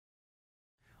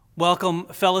Welcome,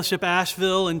 Fellowship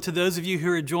Asheville, and to those of you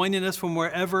who are joining us from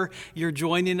wherever you're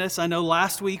joining us. I know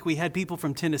last week we had people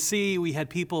from Tennessee, we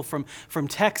had people from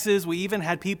Texas, we even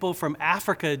had people from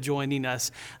Africa joining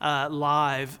us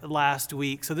live last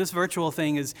week. So this virtual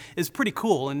thing is pretty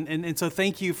cool, and so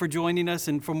thank you for joining us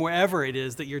and from wherever it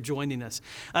is that you're joining us.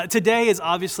 Today is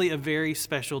obviously a very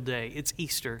special day. It's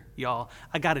Easter, y'all.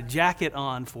 I got a jacket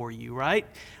on for you, right?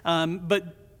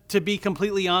 But to be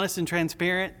completely honest and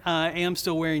transparent, I am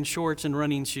still wearing shorts and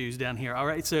running shoes down here. All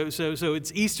right, so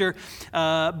it's Easter,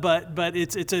 but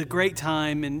it's a great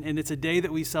time, and it's a day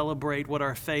that we celebrate what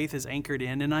our faith is anchored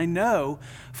in. And I know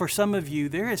for some of you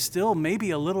there is still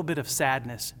maybe a little bit of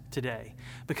sadness today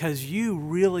because you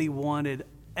really wanted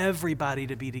everybody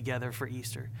to be together for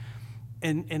Easter.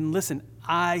 And listen,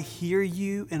 I hear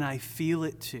you and I feel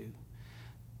it too.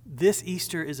 This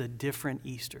Easter is a different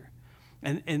Easter.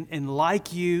 And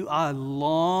like you, I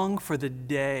long for the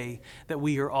day that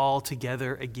we are all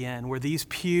together again, where these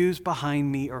pews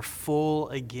behind me are full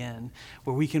again,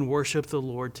 where we can worship the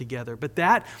Lord together. But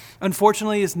that,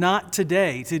 unfortunately, is not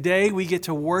today. Today, we get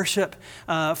to worship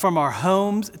from our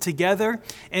homes together.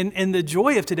 And the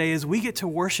joy of today is we get to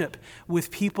worship with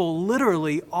people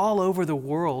literally all over the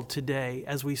world today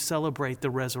as we celebrate the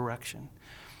resurrection.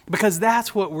 Because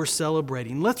that's what we're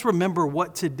celebrating. Let's remember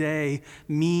what today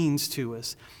means to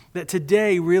us. That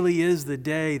today really is the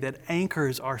day that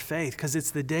anchors our faith, because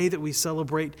it's the day that we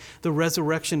celebrate the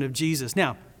resurrection of Jesus.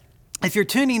 Now, if you're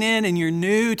tuning in and you're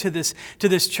new to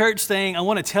this church thing, I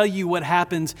want to tell you what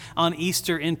happens on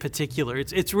Easter in particular.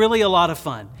 It's really a lot of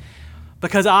fun.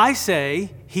 Because I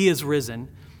say, He is risen,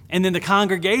 and then the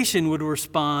congregation would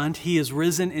respond, He is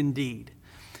risen indeed.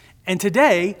 And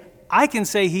today, I can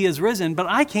say He is risen, but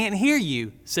I can't hear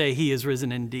you say He is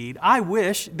risen indeed. I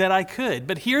wish that I could.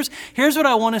 But here's what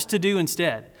I want us to do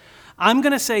instead. I'm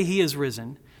going to say He is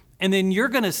risen, and then you're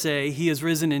going to say He is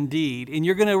risen indeed, and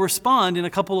you're going to respond in a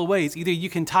couple of ways. Either you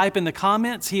can type in the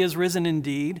comments, He is risen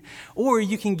indeed, or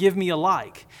you can give me a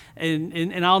like,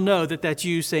 and I'll know that that's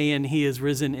you saying He is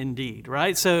risen indeed,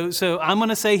 right? So I'm going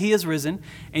to say He is risen,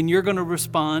 and you're going to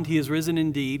respond, He is risen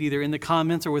indeed, either in the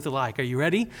comments or with a like. Are you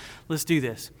ready? Let's do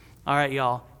this. All right,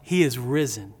 y'all. He is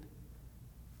risen.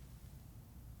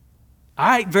 All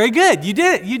right, very good. You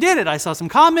did it. You did it. I saw some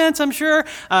comments, I'm sure.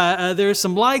 There's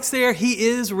some likes there. He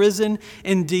is risen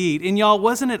indeed. And y'all,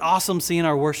 wasn't it awesome seeing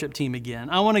our worship team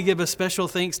again? I want to give a special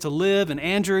thanks to Liv and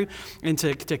Andrew and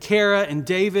to Kara and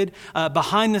David.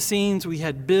 Behind the scenes, we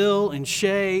had Bill and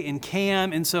Shay and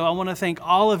Cam. And so I want to thank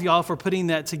all of y'all for putting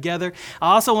that together.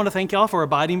 I also want to thank y'all for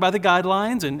abiding by the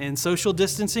guidelines and social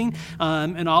distancing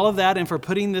and all of that, and for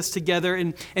putting this together.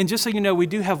 And just so you know, we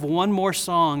do have one more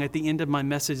song at the end of my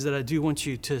message that I do want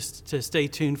you to stay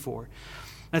tuned for.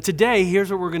 Now today,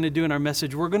 here's what we're going to do in our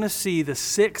message. We're going to see the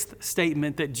sixth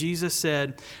statement that Jesus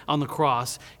said on the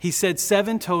cross. He said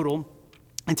 7 total,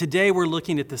 and today we're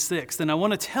looking at the sixth. And I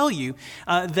want to tell you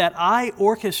that I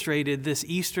orchestrated this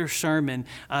Easter sermon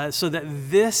so that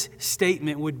this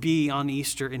statement would be on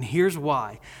Easter, and here's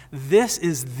why. This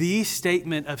is the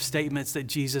statement of statements that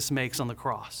Jesus makes on the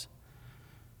cross.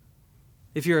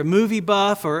 If you're a movie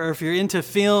buff or if you're into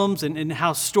films and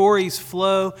how stories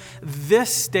flow, this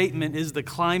statement is the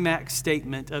climax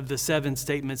statement of the 7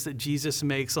 statements that Jesus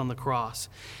makes on the cross.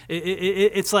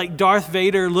 It's like Darth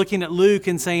Vader looking at Luke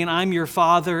and saying, "I'm your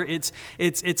father." It's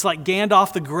like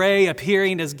Gandalf the Grey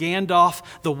appearing as Gandalf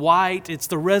the White. It's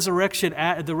the resurrected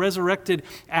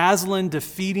Aslan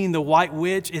defeating the White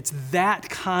Witch. It's that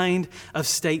kind of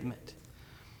statement.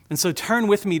 And so turn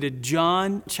with me to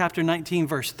John chapter 19,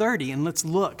 verse 30, and let's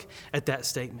look at that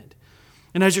statement.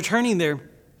 And as you're turning there,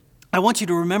 I want you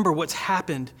to remember what's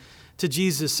happened to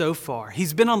Jesus so far.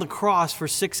 He's been on the cross for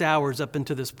 6 hours up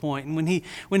until this point. And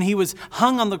when he was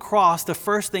hung on the cross, the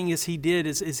first thing he did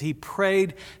is he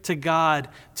prayed to God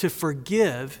to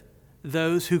forgive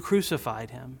those who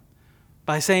crucified him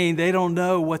by saying they don't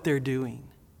know what they're doing.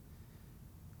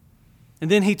 And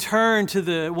then he turned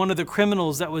to one of the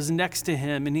criminals that was next to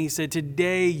him, and he said,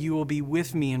 "Today you will be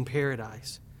with me in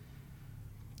paradise."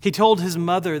 He told his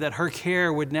mother that her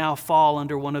care would now fall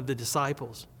under one of the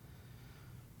disciples.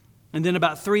 And then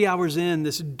about 3 hours in,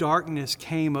 this darkness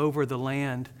came over the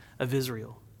land of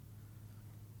Israel.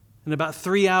 And about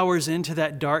 3 hours into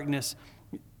that darkness,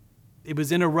 it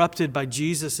was interrupted by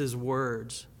Jesus'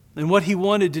 words. And what he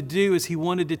wanted to do is he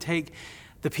wanted to take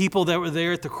the people that were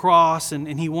there at the cross,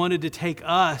 and he wanted to take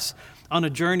us on a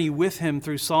journey with him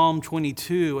through Psalm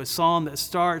 22, a psalm that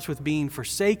starts with being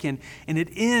forsaken, and it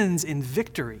ends in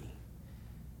victory.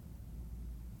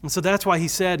 And so that's why he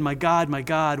said, my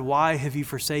God, why have you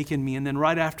forsaken me? And then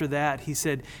right after that, he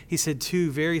said two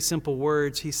very simple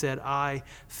words. He said, I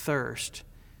thirst.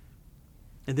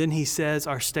 And then he says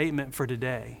our statement for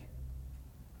today.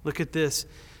 Look at this.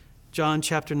 John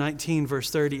chapter 19, verse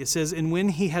 30. It says, and when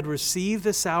he had received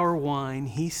the sour wine,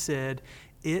 he said,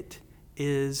 it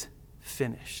is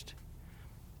finished.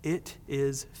 It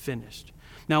is finished.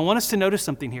 Now, I want us to notice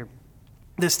something here.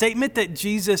 The statement that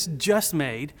Jesus just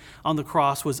made on the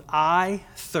cross was, I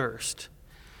thirst.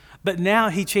 But now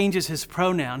he changes his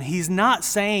pronoun. He's not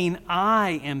saying,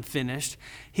 I am finished.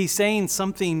 He's saying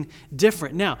something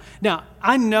different. Now,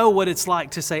 I know what it's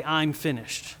like to say, I'm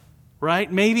finished,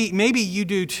 right? Maybe you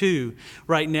do too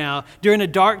right now. During a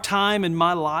dark time in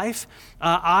my life,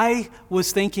 I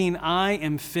was thinking, I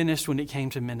am finished when it came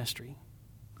to ministry.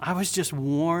 I was just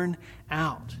worn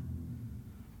out.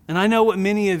 And I know what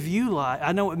many of you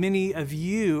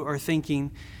are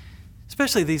thinking,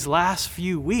 especially these last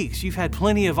few weeks. You've had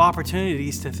plenty of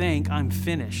opportunities to think, I'm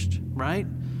finished, right?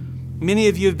 Many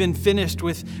of you have been finished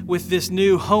with this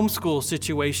new homeschool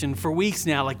situation for weeks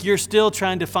now. Like you're still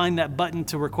trying to find that button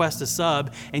to request a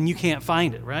sub and you can't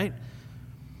find it, right?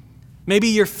 Maybe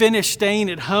you're finished staying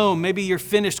at home. Maybe you're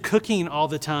finished cooking all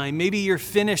the time. Maybe you're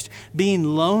finished being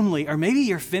lonely, or maybe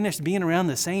you're finished being around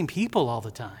the same people all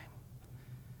the time.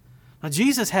 Now,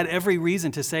 Jesus had every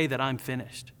reason to say that I'm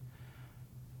finished,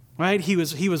 right? He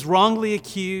was wrongly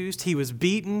accused. He was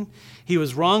beaten. He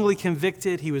was wrongly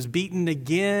convicted. He was beaten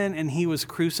again, and he was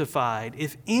crucified.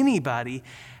 If anybody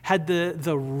had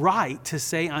the right to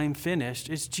say I'm finished,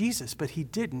 it's Jesus, but he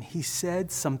didn't. He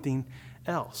said something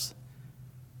else.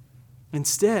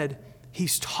 Instead,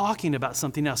 he's talking about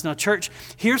something else. Now, church,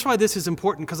 here's why this is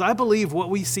important, because I believe what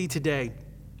we see today,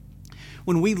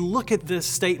 when we look at this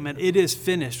statement, it is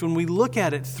finished, when we look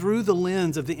at it through the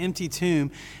lens of the empty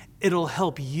tomb, it'll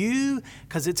help you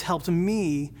because it's helped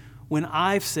me when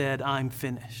I've said I'm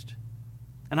finished.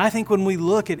 And I think when we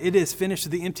look at it is finished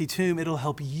with the empty tomb, it'll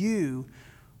help you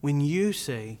when you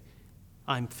say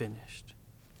I'm finished.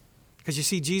 Because you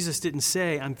see, Jesus didn't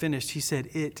say I'm finished. He said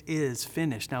it is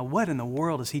finished. Now, what in the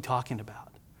world is he talking about?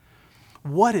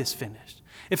 What is finished?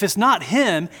 If it's not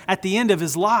him at the end of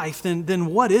his life, then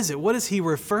what is it? What is he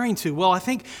referring to? Well, I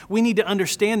think we need to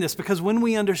understand this, because when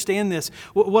we understand this,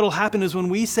 what will happen is when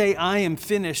we say I am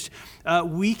finished,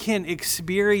 we can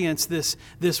experience this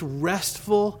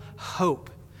restful hope,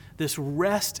 this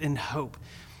rest and hope.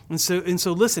 And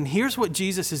so listen, here's what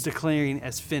Jesus is declaring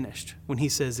as finished when he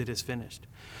says it is finished.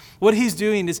 What he's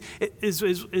doing is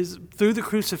through the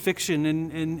crucifixion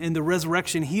and the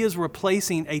resurrection, he is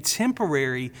replacing a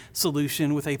temporary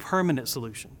solution with a permanent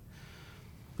solution.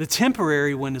 The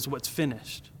temporary one is what's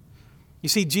finished. You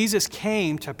see, Jesus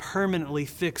came to permanently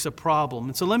fix a problem.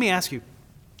 And so let me ask you,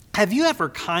 have you ever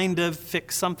kind of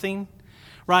fixed something?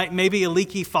 Right? Maybe a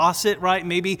leaky faucet, right?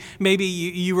 Maybe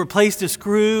you replaced a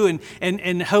screw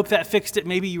and hope that fixed it.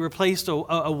 Maybe you replaced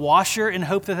a washer and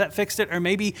hope that fixed it. Or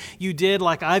maybe you did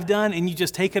like I've done and you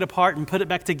just take it apart and put it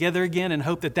back together again and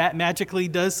hope that magically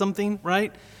does something,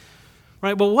 right?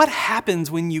 Right? Well, what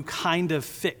happens when you kind of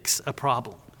fix a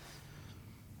problem?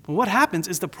 Well, what happens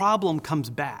is the problem comes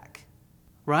back,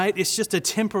 right? It's just a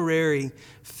temporary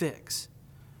fix.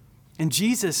 And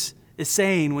Jesus is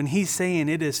saying, when he's saying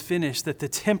it is finished, that the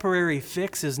temporary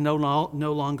fix is no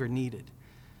longer needed.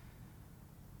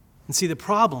 And see, the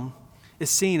problem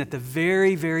is seen at the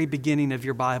very, very beginning of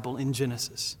your Bible in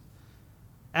Genesis.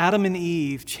 Adam and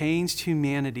Eve changed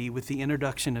humanity with the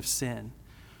introduction of sin,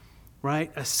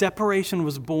 right? A separation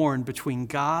was born between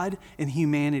God and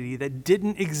humanity that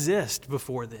didn't exist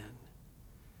before then.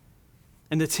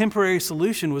 And the temporary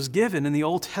solution was given in the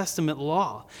Old Testament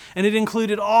law. And it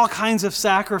included all kinds of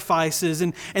sacrifices.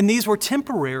 And these were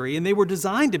temporary, and they were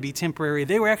designed to be temporary.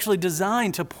 They were actually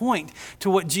designed to point to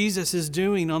what Jesus is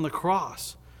doing on the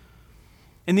cross.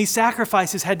 And these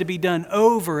sacrifices had to be done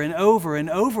over and over and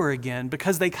over again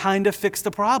because they kind of fixed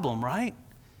the problem, right?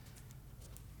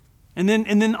 And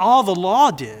then all the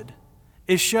law did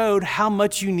it showed how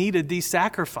much you needed these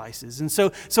sacrifices. And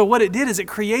so what it did is it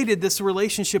created this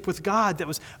relationship with God that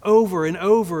was over and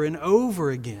over and over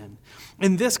again.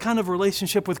 And this kind of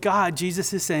relationship with God,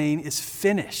 Jesus is saying, is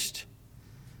finished.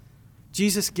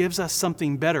 Jesus gives us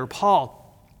something better.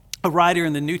 Paul, a writer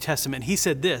in the New Testament, he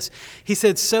said this. He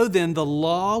said, so then the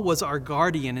law was our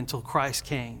guardian until Christ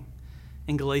came.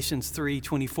 In Galatians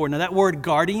 3:24. Now that word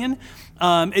guardian,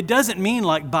 it doesn't mean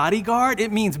like bodyguard.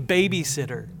 It means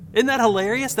babysitter. Isn't that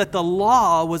hilarious? That the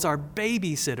law was our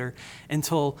babysitter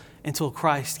until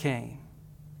Christ came.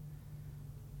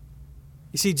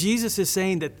 You see, Jesus is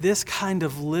saying that this kind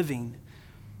of living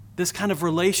this kind of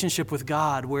relationship with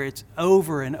God where it's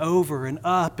over and over and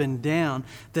up and down,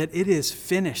 that it is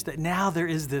finished, that now there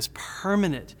is this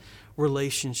permanent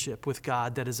relationship with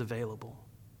God that is available.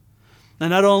 Now,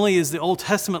 not only is the Old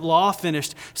Testament law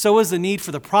finished, so is the need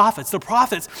for the prophets. The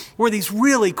prophets were these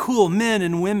really cool men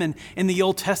and women in the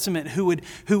Old Testament who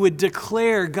would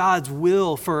declare God's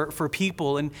will for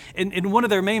people. And one of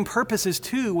their main purposes,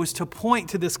 too, was to point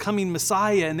to this coming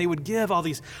Messiah. And they would give all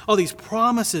these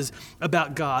promises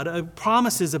about God,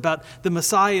 promises about the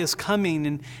Messiah's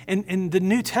coming. And the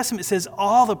New Testament says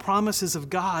all the promises of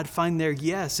God find their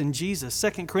yes in Jesus.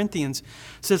 2 Corinthians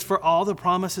says, for all the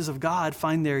promises of God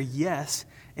find their yes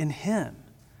in Him.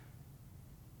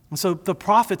 And so the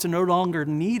prophets are no longer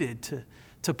needed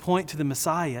to point to the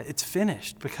Messiah. It's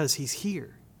finished because He's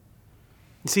here.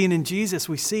 You see, and in Jesus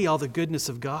we see all the goodness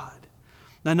of God.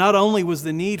 Now, not only was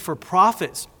the need for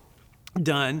prophets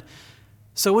done,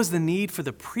 so was the need for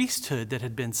the priesthood that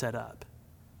had been set up.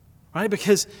 Right?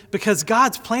 Because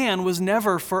God's plan was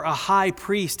never for a high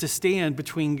priest to stand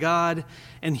between God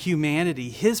and humanity.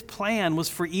 His plan was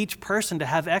for each person to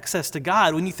have access to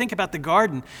God. When you think about the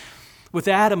garden with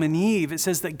Adam and Eve, it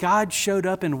says that God showed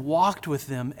up and walked with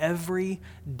them every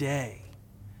day,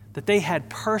 that they had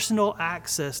personal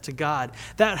access to God.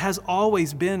 That has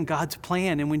always been God's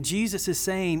plan. And when Jesus is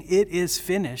saying it is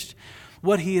finished,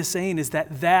 what He is saying is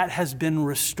that has been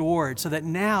restored, so that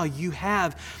now you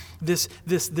have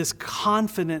this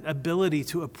confident ability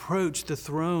to approach the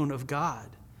throne of God,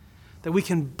 that we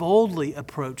can boldly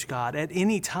approach God at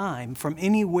any time, from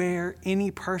anywhere,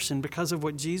 any person, because of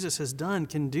what Jesus has done,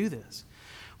 can do this.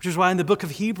 Which is why in the book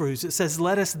of Hebrews it says,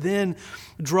 let us then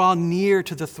draw near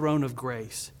to the throne of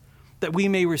grace, that we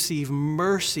may receive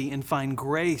mercy and find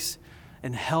grace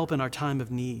and help in our time of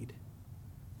need.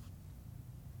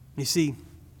 You see,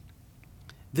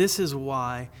 this is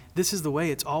the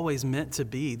way it's always meant to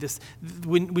be.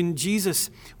 When Jesus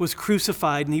was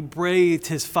crucified and He breathed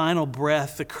His final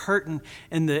breath, the curtain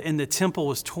in the temple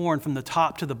was torn from the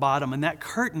top to the bottom. And that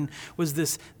curtain was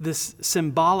this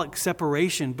symbolic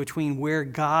separation between where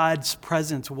God's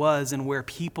presence was and where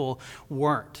people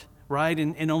weren't. Right?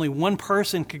 And only one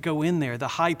person could go in there, the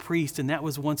high priest, and that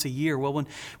was once a year. Well,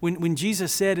 when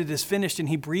Jesus said it is finished and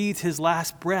He breathed His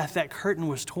last breath, that curtain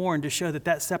was torn to show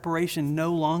that separation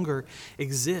no longer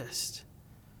exists.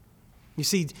 You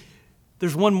see,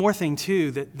 there's one more thing,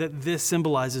 too, that this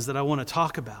symbolizes that I want to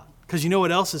talk about. Because you know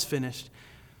what else is finished?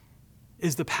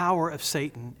 Is the power of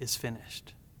Satan is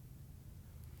finished.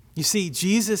 You see,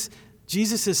 Jesus'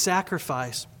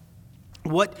 sacrifice,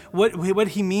 what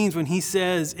He means when He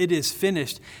says it is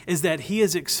finished is that He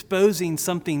is exposing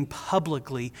something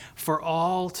publicly for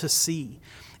all to see.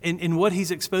 And what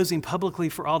He's exposing publicly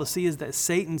for all to see is that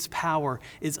Satan's power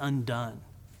is undone.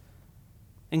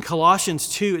 In Colossians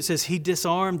 2, it says He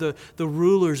disarmed the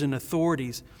rulers and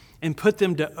authorities and put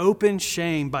them to open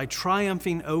shame by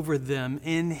triumphing over them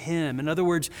in Him. In other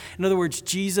words,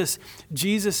 Jesus'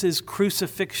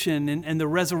 crucifixion and the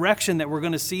resurrection that we're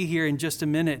going to see here in just a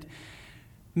minute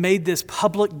made this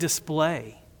public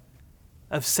display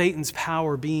of Satan's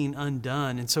power being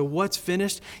undone. And so what's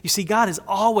finished? You see, God has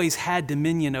always had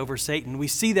dominion over Satan. We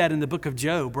see that in the book of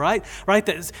Job, right?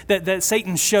 That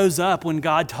Satan shows up when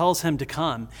God tells him to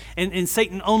come. And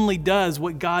Satan only does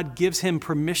what God gives him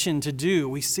permission to do.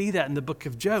 We see that in the book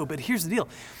of Job. But here's the deal.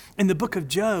 In the book of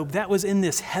Job, that was in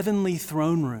this heavenly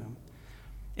throne room,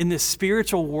 in this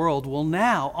spiritual world. Well,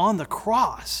 now on the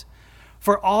cross,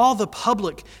 for all the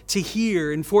public to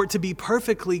hear and for it to be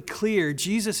perfectly clear,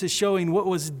 Jesus is showing what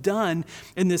was done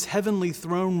in this heavenly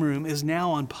throne room is now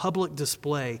on public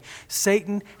display.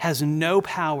 Satan has no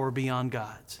power beyond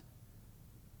God's.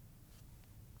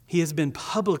 He has been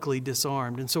publicly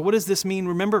disarmed. And so what does this mean?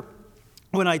 Remember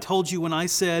when I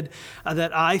said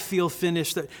that I feel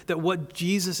finished, that what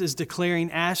Jesus is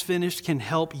declaring as finished can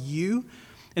help you?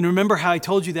 And remember how I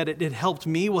told you that it helped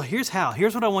me? Well, here's how.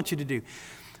 Here's what I want you to do.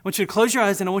 I want you to close your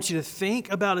eyes and I want you to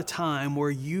think about a time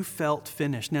where you felt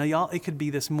finished. Now, y'all, it could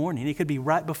be this morning. It could be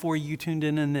right before you tuned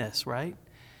in this, right?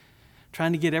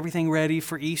 Trying to get everything ready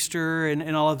for Easter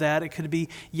and all of that. It could be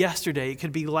yesterday. It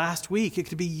could be last week. It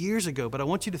could be years ago. But I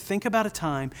want you to think about a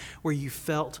time where you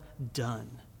felt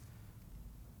done.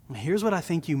 And here's what I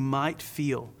think you might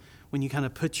feel when you kind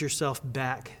of put yourself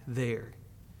back there.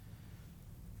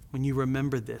 When you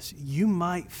remember this, you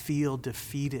might feel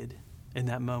defeated in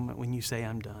that moment when you say,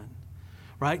 I'm done.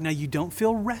 Right? Now, you don't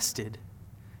feel rested.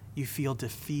 You feel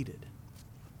defeated.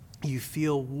 You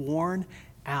feel worn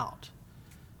out.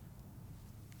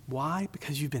 Why?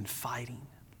 Because you've been fighting.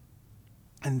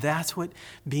 And that's what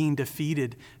being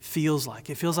defeated feels like.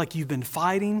 It feels like you've been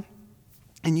fighting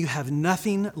and you have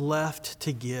nothing left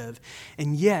to give,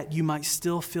 and yet you might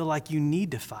still feel like you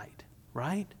need to fight,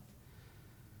 right?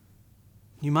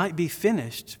 You might be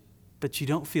finished, but you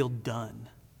don't feel done.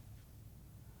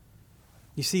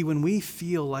 You see, when we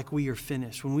feel like we are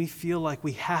finished, when we feel like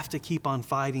we have to keep on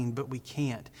fighting, but we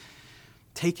can't,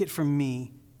 take it from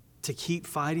me, to keep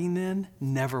fighting then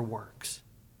never works.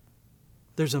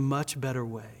 There's a much better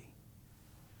way.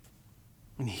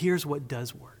 And here's what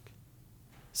does work.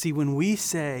 See, when we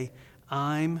say,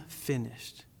 I'm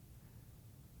finished,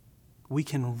 we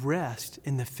can rest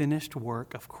in the finished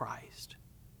work of Christ.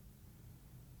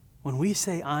 When we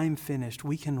say, I'm finished,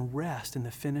 we can rest in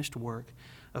the finished work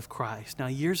of Christ. Now,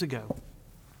 years ago,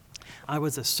 I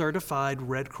was a certified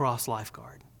Red Cross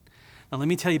lifeguard. Now, let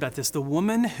me tell you about this. The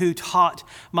woman who taught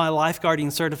my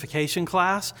lifeguarding certification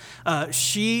class,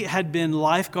 she had been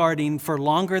lifeguarding for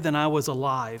longer than I was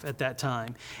alive at that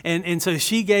time. And so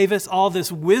she gave us all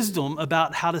this wisdom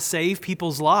about how to save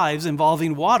people's lives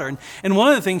involving water. And one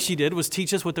of the things she did was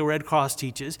teach us what the Red Cross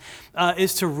teaches,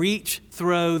 is to reach,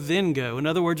 throw, then go. In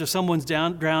other words, if someone's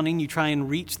drowning, you try and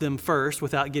reach them first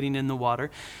without getting in the water.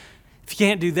 If you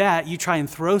can't do that, you try and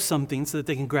throw something so that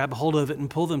they can grab a hold of it and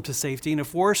pull them to safety. And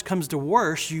if worse comes to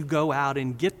worse, you go out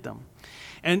and get them.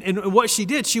 And what she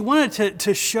did, she wanted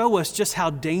to show us just how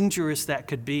dangerous that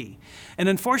could be. And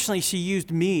unfortunately, she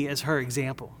used me as her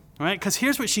example, right? Because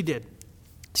here's what she did.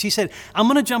 She said, I'm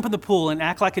going to jump in the pool and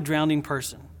act like a drowning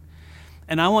person.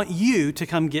 And I want you to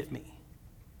come get me.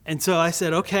 And so I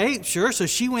said, okay, sure. So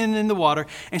she went in the water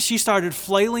and she started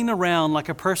flailing around like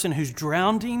a person who's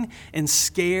drowning and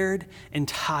scared and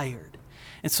tired.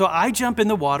 And so I jump in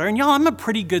the water, and y'all, I'm a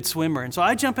pretty good swimmer. And so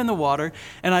I jump in the water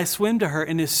and I swim to her.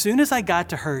 And as soon as I got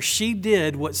to her, she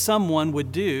did what someone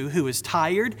would do who is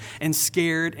tired and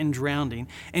scared and drowning.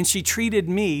 And she treated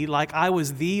me like I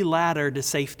was the ladder to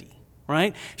safety.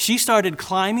 Right? She started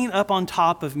climbing up on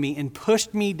top of me and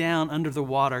pushed me down under the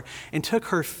water and took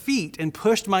her feet and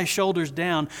pushed my shoulders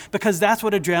down, because that's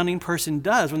what a drowning person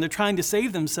does. When they're trying to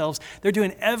save themselves, they're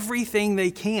doing everything they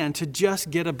can to just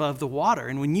get above the water.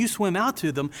 And when you swim out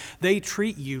to them, they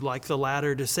treat you like the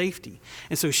ladder to safety.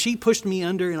 And so she pushed me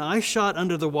under, and I shot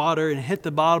under the water and hit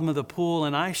the bottom of the pool,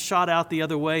 and I shot out the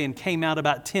other way and came out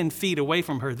about 10 feet away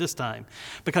from her this time.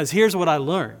 Because here's what I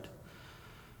learned.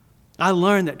 I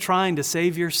learned that trying to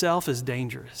save yourself is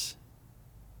dangerous,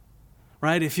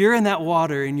 right? If you're in that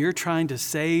water and you're trying to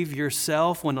save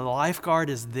yourself when a lifeguard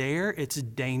is there, it's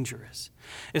dangerous.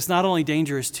 It's not only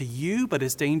dangerous to you, but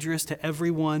it's dangerous to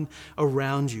everyone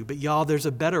around you. But y'all, there's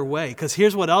a better way, because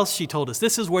here's what else she told us.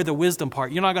 This is where the wisdom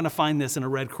part, you're not going to find this in a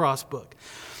Red Cross book.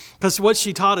 Because what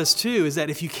she taught us too is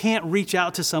that if you can't reach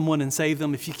out to someone and save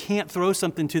them, if you can't throw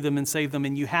something to them and save them,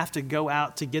 and you have to go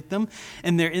out to get them,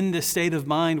 and they're in this state of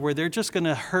mind where they're just going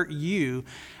to hurt you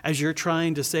as you're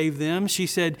trying to save them, she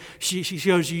said, she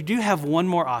goes, you do have one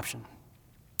more option.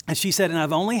 And she said, and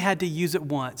I've only had to use it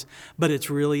once, but it's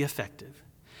really effective.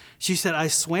 She said, I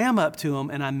swam up to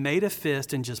them and I made a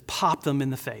fist and just popped them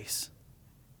in the face.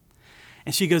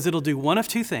 And she goes, it'll do one of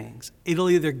two things.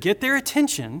 It'll either get their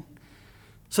attention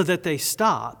so that they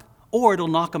stop, or it'll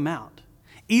knock them out.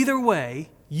 Either way,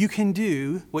 you can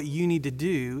do what you need to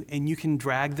do, and you can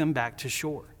drag them back to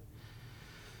shore.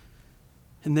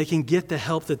 And they can get the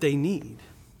help that they need.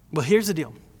 Well, here's the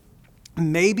deal.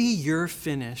 Maybe you're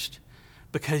finished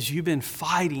because you've been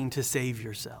fighting to save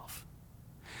yourself.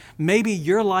 Maybe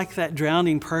you're like that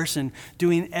drowning person,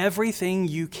 doing everything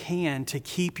you can to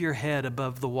keep your head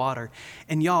above the water.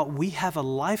 And y'all, we have a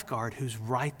lifeguard who's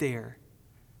right there,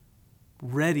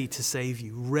 ready to save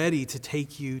you, ready to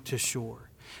take you to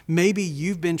shore. Maybe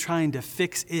you've been trying to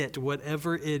fix it,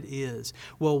 whatever it is.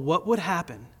 Well, what would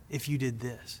happen if you did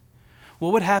this?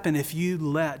 What would happen if you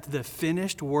let the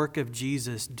finished work of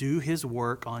Jesus do his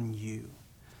work on you?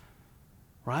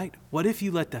 Right? What if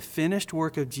you let the finished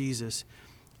work of Jesus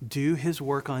do his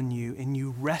work on you, and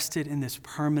you rested in this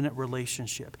permanent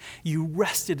relationship? You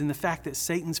rested in the fact that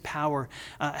Satan's power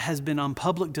has been on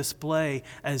public display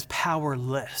as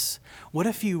powerless. What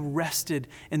if you rested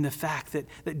in the fact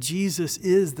that Jesus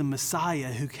is the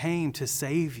Messiah who came to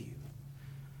save you?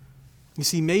 You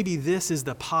see, maybe this is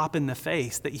the pop in the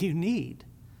face that you need.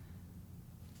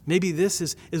 Maybe this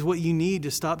is what you need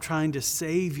to stop trying to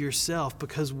save yourself,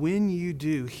 because when you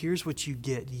do, here's what you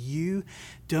get. You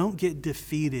don't get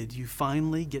defeated. You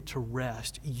finally get to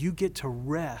rest. You get to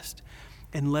rest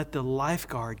and let the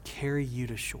lifeguard carry you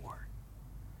to shore.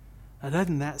 Now,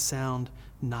 doesn't that sound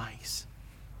nice?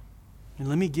 And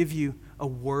let me give you a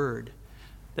word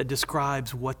that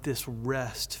describes what this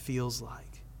rest feels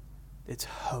like. It's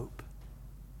hope.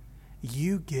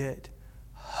 You get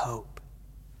hope.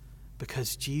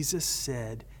 because Jesus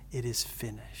said it is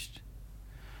finished.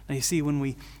 Now you see, when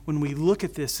we look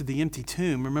at this, the empty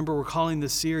tomb, remember we're calling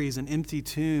this series an empty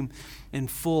tomb in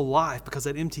full life, because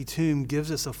that empty tomb gives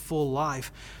us a full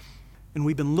life. And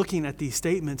we've been looking at these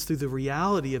statements through the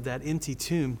reality of that empty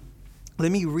tomb.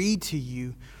 Let me read to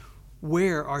you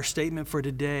where our statement for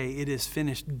today, it is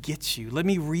finished, gets you. Let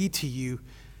me read to you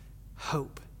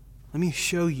hope. Let me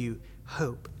show you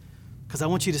hope, because I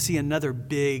want you to see another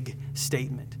big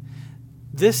statement.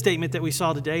 This statement that we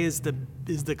saw today is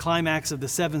the climax of the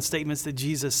 7 statements that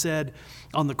Jesus said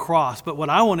on the cross. But what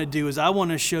I want to do is I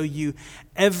want to show you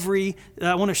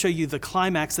the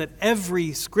climax that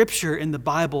every scripture in the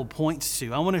Bible points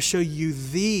to. I want to show you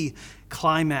the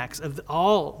climax of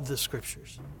all the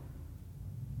scriptures.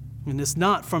 And it's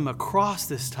not from a cross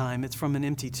this time, it's from an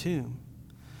empty tomb.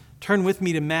 Turn with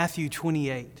me to Matthew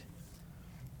 28.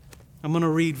 I'm going to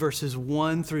read verses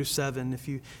 1 through 7. If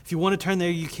you want to turn there,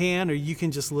 you can, or you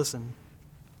can just listen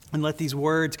and let these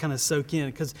words kind of soak in.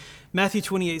 Because Matthew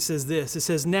 28 says this. It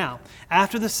says, "Now,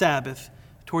 after the Sabbath,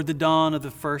 toward the dawn of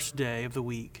the first day of the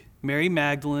week, Mary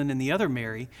Magdalene and the other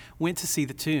Mary went to see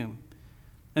the tomb.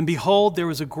 And behold, there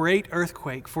was a great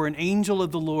earthquake, for an angel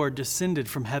of the Lord descended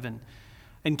from heaven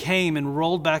and came and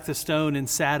rolled back the stone and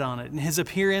sat on it. And his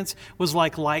appearance was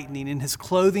like lightning, and his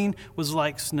clothing was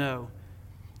like snow.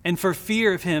 And for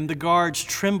fear of him, the guards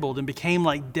trembled and became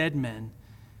like dead men.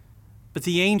 But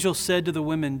the angel said to the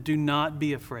women, 'Do not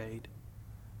be afraid,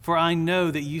 for I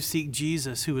know that you seek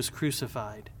Jesus who was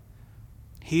crucified.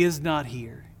 He is not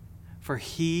here, for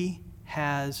he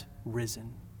has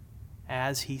risen,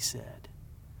 as he said.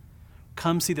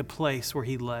 Come see the place where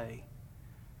he lay.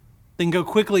 Then go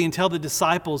quickly and tell the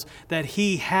disciples that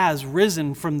he has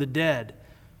risen from the dead.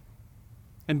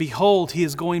 And behold, he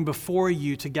is going before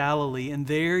you to Galilee, and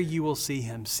there you will see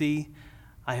him. See,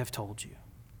 I have told you.'"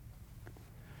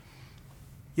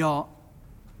 Y'all,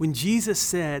 when Jesus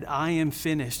said, "I am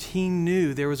finished," he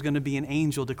knew there was going to be an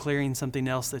angel declaring something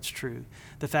else that's true.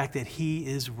 The fact that he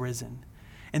is risen.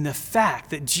 And the fact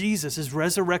that Jesus is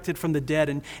resurrected from the dead.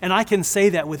 And I can say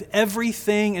that with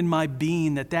everything in my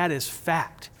being, that is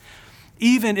fact.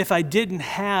 Even if I didn't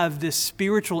have this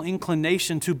spiritual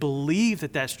inclination to believe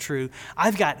that that's true,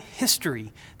 I've got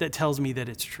history that tells me that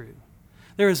it's true.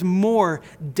 There is more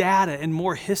data and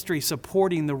more history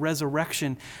supporting the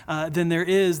resurrection than there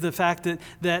is the fact that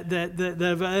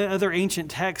the other ancient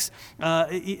texts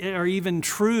are even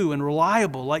true and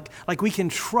reliable. Like we can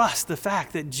trust the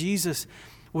fact that Jesus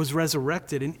was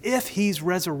resurrected. And if he's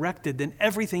resurrected, then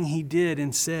everything he did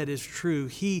and said is true.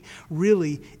 He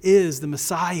really is the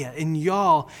Messiah. And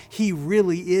y'all, he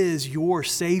really is your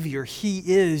Savior. He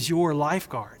is your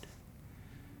lifeguard.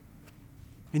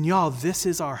 And y'all, this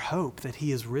is our hope, that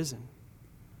he is risen.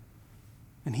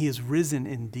 And he is risen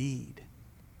indeed.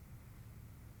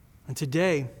 And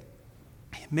today,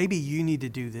 maybe you need to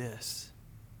do this.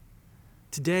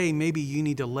 Today, maybe you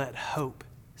need to let hope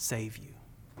save you.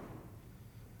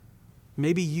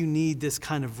 Maybe you need this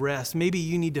kind of rest. Maybe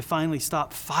you need to finally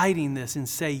stop fighting this and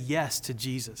say yes to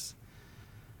Jesus.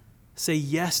 Say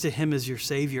yes to him as your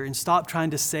Savior, and stop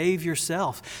trying to save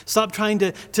yourself. Stop trying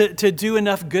to do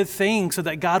enough good things so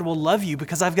that God will love you,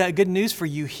 because I've got good news for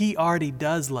you. He already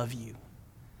does love you.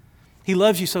 He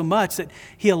loves you so much that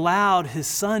he allowed his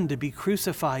son to be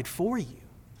crucified for you.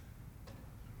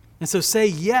 And so say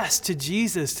yes to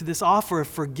Jesus, to this offer of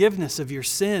forgiveness of your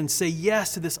sins. Say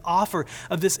yes to this offer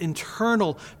of this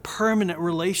internal, permanent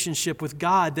relationship with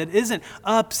God that isn't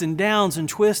ups and downs and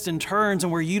twists and turns,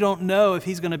 and where you don't know if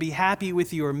he's going to be happy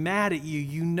with you or mad at you.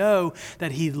 You know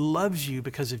that he loves you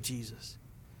because of Jesus.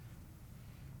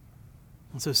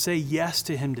 And so say yes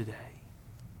to him today.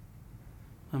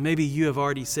 Well, maybe you have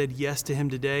already said yes to him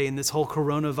today, and this whole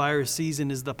coronavirus season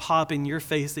is the pop in your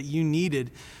face that you needed,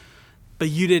 but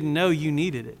you didn't know you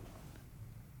needed it.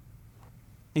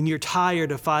 And you're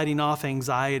tired of fighting off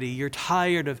anxiety. You're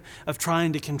tired of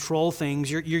trying to control things.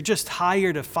 You're just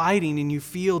tired of fighting, and you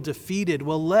feel defeated.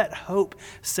 Well, let hope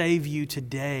save you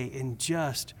today, and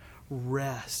just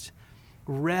rest.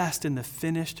 Rest in the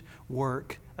finished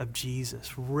work of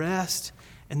Jesus. Rest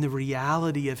in the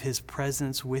reality of his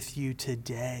presence with you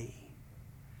today.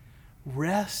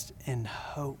 Rest in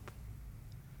hope.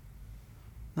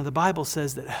 Now, the Bible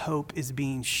says that hope is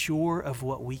being sure of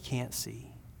what we can't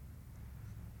see.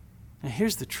 Now,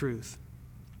 here's the truth.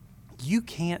 You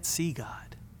can't see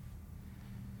God.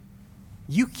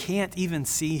 You can't even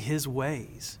see his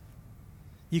ways.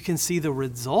 You can see the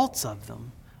results of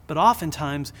them. But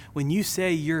oftentimes, when you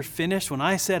say you're finished, when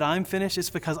I said I'm finished, it's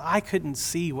because I couldn't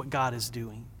see what God is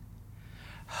doing.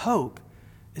 Hope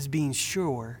is being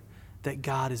sure that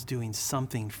God is doing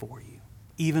something for you,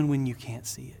 even when you can't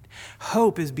see it.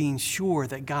 Hope is being sure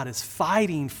that God is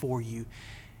fighting for you,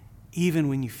 even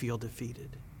when you feel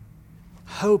defeated.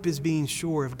 Hope is being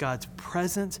sure of God's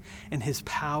presence and his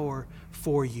power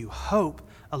for you. Hope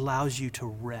allows you to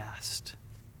rest.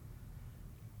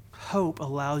 Hope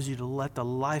allows you to let the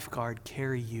lifeguard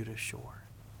carry you to shore.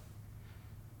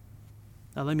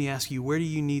 Now let me ask you, where do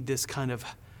you need this kind of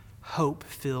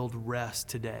hope-filled rest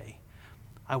today?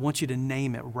 I want you to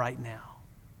name it right now.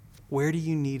 Where do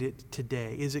you need it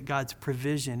today? Is it God's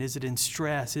provision? Is it in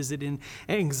stress? Is it in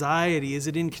anxiety? Is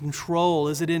it in control?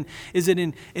 Is it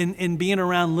in being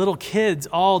around little kids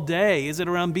all day? Is it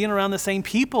around being around the same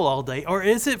people all day? Or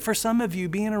is it for some of you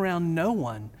being around no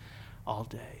one all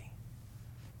day?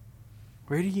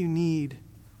 Where do you need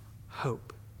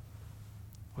hope?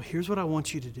 Well, here's what I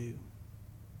want you to do.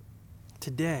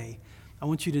 Today, I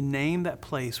want you to name that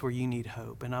place where you need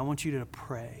hope, and I want you to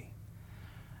pray.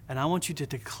 And I want you to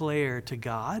declare to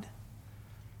God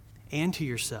and to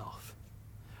yourself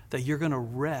that you're going to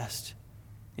rest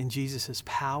in Jesus'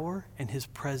 power and his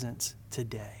presence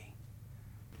today.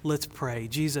 Let's pray.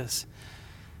 Jesus,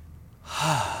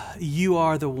 you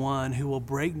are the one who will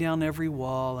break down every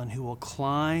wall and who will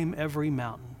climb every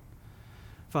mountain.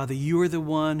 Father, you are the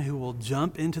one who will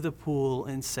jump into the pool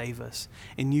and save us.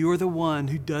 And you are the one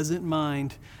who doesn't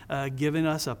mind giving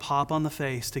us a pop on the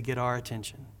face to get our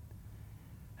attention.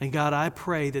 And God, I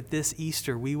pray that this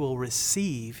Easter we will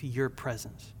receive your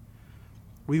presence.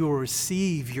 We will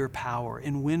receive your power.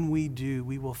 And when we do,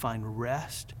 we will find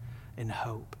rest and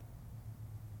hope.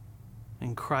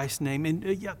 In Christ's name. And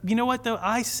you know what, though?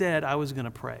 I said I was going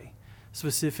to pray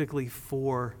specifically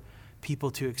for people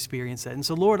to experience that. And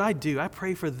so, Lord, I do. I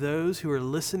pray for those who are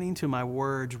listening to my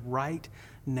words right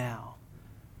now,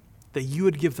 that you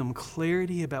would give them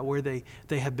clarity about where they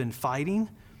have been fighting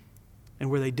and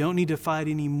where they don't need to fight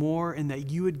anymore, and that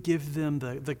you would give them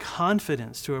the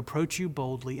confidence to approach you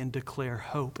boldly and declare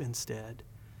hope instead.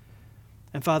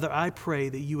 And Father, I pray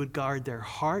that you would guard their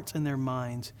hearts and their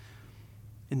minds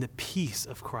in the peace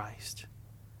of Christ.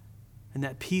 And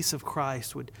that peace of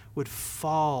Christ would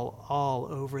fall all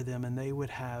over them, and they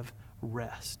would have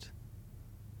rest.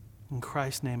 In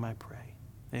Christ's name I pray.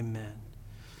 Amen.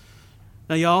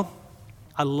 Now, y'all,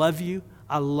 I love you.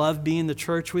 I love being the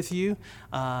church with you.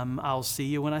 I'll see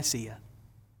you when I see you.